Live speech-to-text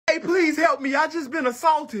Please help me. I just been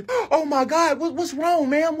assaulted. Oh my God, what's wrong,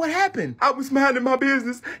 ma'am? What happened? I was minding my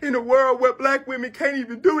business in a world where black women can't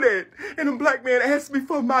even do that. And a black man asked me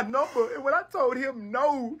for my number. And when I told him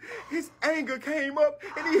no, his anger came up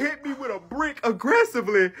and he hit me with a brick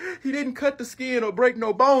aggressively. He didn't cut the skin or break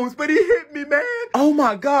no bones, but he hit me, man. Oh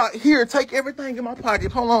my God. Here, take everything in my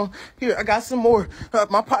pocket. Hold on. Here, I got some more.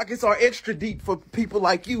 My pockets are extra deep for people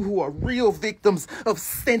like you who are real victims of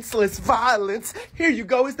senseless violence. Here you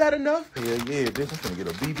go. Is that enough? Yeah, bitch. I'm gonna get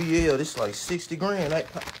a BBL. This is like 60 grand.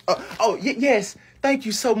 Yes. Thank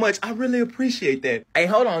you so much. I really appreciate that. Hey,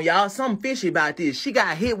 hold on, y'all. Something fishy about this. She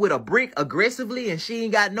got hit with a brick aggressively and she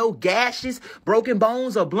ain't got no gashes, broken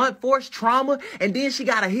bones, or blunt force trauma. And then she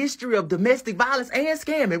got a history of domestic violence and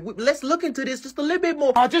scamming. Let's look into this just a little bit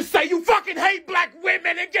more. I'll just say you fucking hate black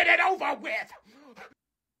women and get it over with.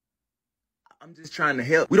 I'm just trying to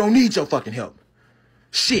help. We don't need your fucking help.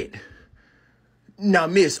 Shit. Now,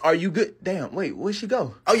 miss, are you good? Damn, wait, where'd she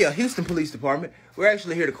go? Oh, yeah, Houston Police Department. We're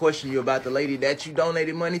actually here to question you about the lady that you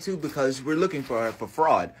donated money to because we're looking for her for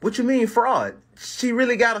fraud. What you mean fraud? She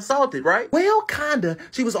really got assaulted, right? Well, kinda.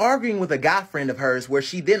 She was arguing with a guy friend of hers where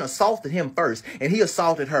she then assaulted him first and he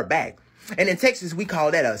assaulted her back. And in Texas, we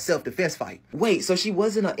call that a self-defense fight. Wait, so she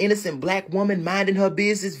wasn't an innocent black woman minding her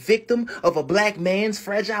business, victim of a black man's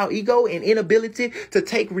fragile ego and inability to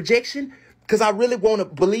take rejection? Because I really want to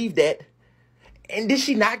believe that. And did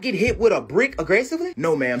she not get hit with a brick aggressively?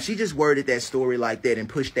 No, ma'am. She just worded that story like that and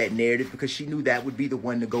pushed that narrative because she knew that would be the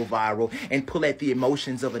one to go viral and pull at the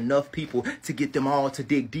emotions of enough people to get them all to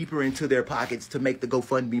dig deeper into their pockets to make the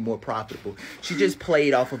GoFundMe more profitable. She just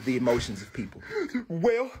played off of the emotions of people.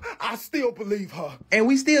 Well, I still believe her. And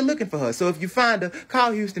we still looking for her. So if you find her,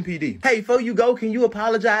 call Houston PD. Hey, before you go, can you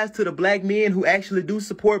apologize to the black men who actually do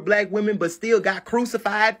support black women but still got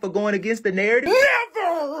crucified for going against the narrative? Never!